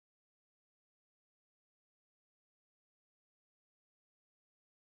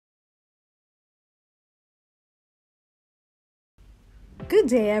Good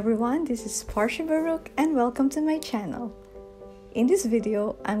day everyone, this is Parsha Baruch and welcome to my channel. In this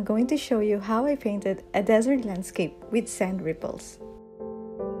video, I'm going to show you how I painted a desert landscape with sand ripples.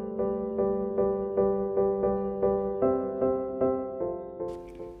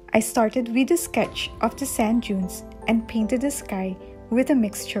 I started with a sketch of the sand dunes and painted the sky with a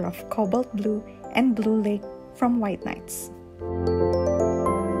mixture of cobalt blue and blue lake from White Nights.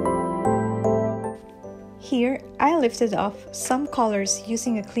 Here, I lifted off some colors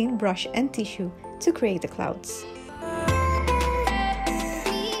using a clean brush and tissue to create the clouds.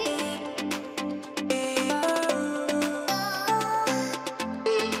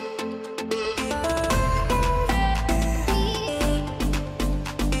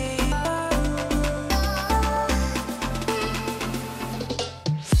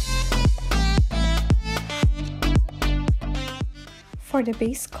 For the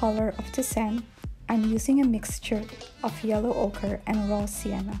base color of the sand, I'm using a mixture of yellow ochre and raw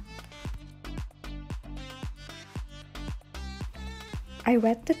sienna. I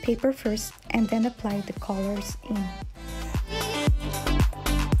wet the paper first and then apply the colors in.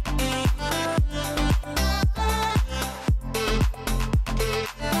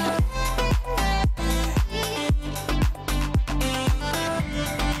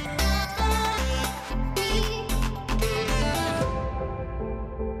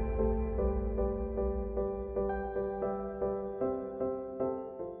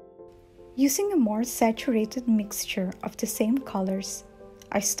 Using a more saturated mixture of the same colors,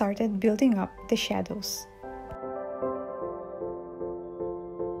 I started building up the shadows.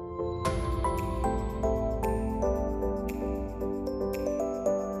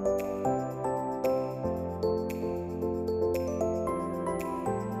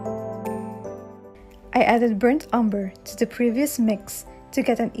 I added burnt umber to the previous mix to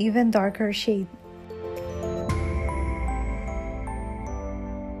get an even darker shade.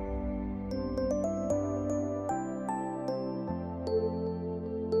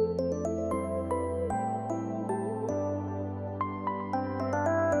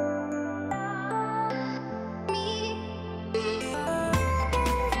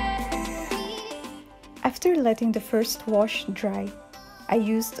 After letting the first wash dry, I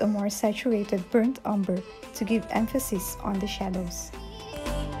used a more saturated burnt umber to give emphasis on the shadows.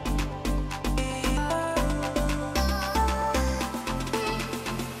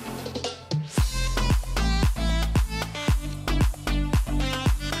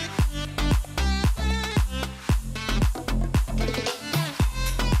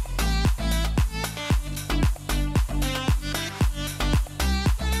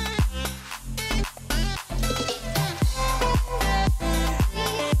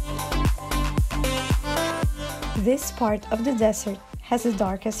 This part of the desert has the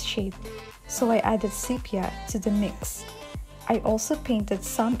darkest shade, so I added sepia to the mix. I also painted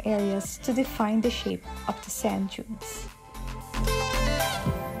some areas to define the shape of the sand dunes.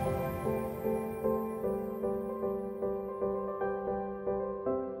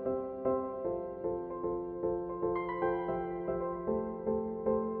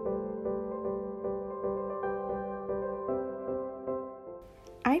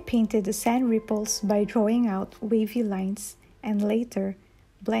 I painted the sand ripples by drawing out wavy lines and later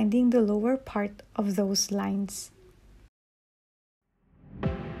blending the lower part of those lines.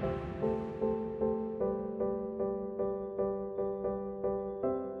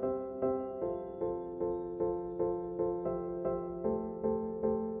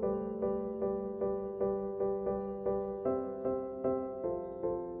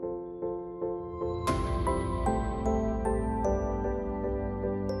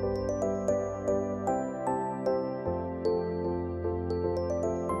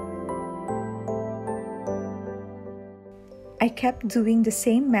 I kept doing the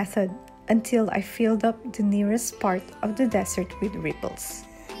same method until I filled up the nearest part of the desert with ripples.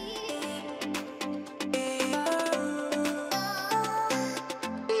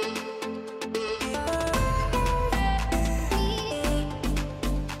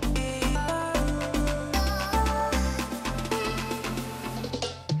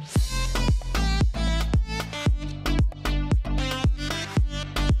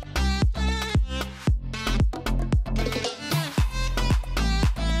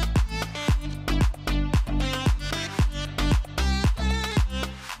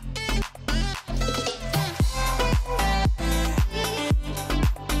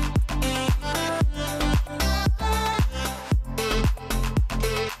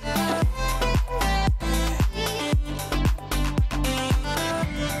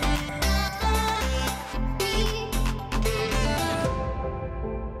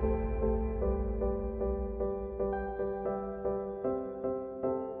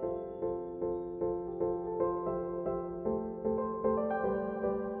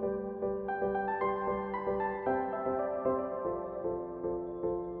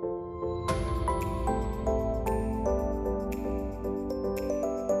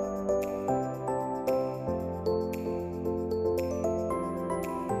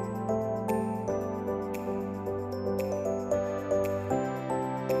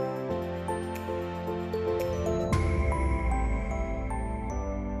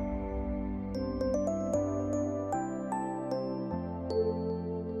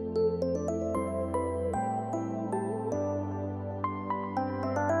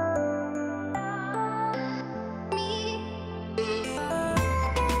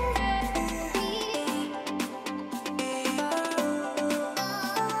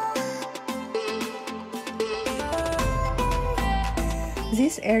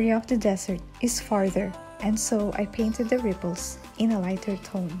 This area of the desert is farther, and so I painted the ripples in a lighter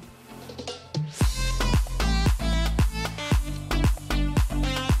tone.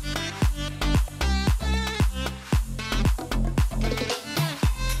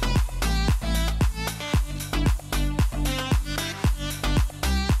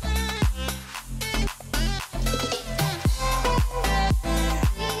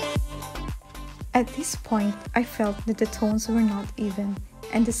 At this point, I felt that the tones were not even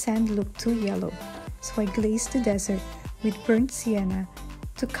and the sand looked too yellow, so I glazed the desert with burnt sienna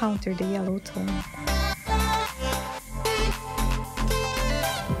to counter the yellow tone.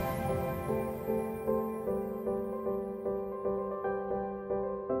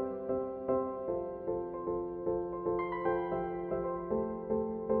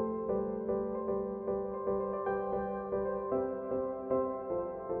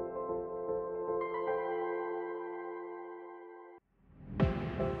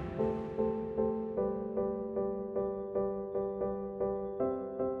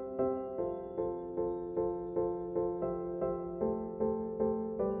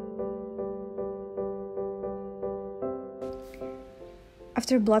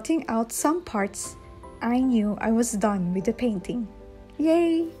 After blotting out some parts, I knew I was done with the painting.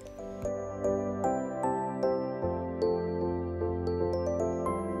 Yay!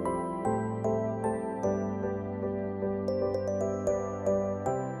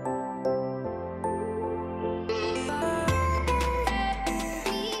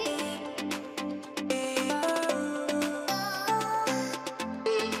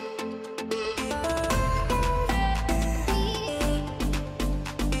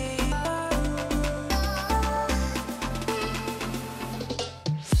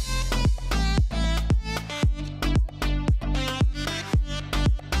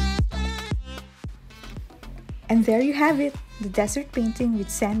 And there you have it, the desert painting with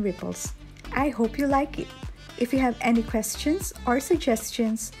sand ripples. I hope you like it. If you have any questions or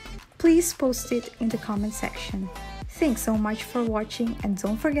suggestions, please post it in the comment section. Thanks so much for watching and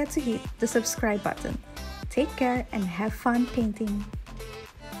don't forget to hit the subscribe button. Take care and have fun painting.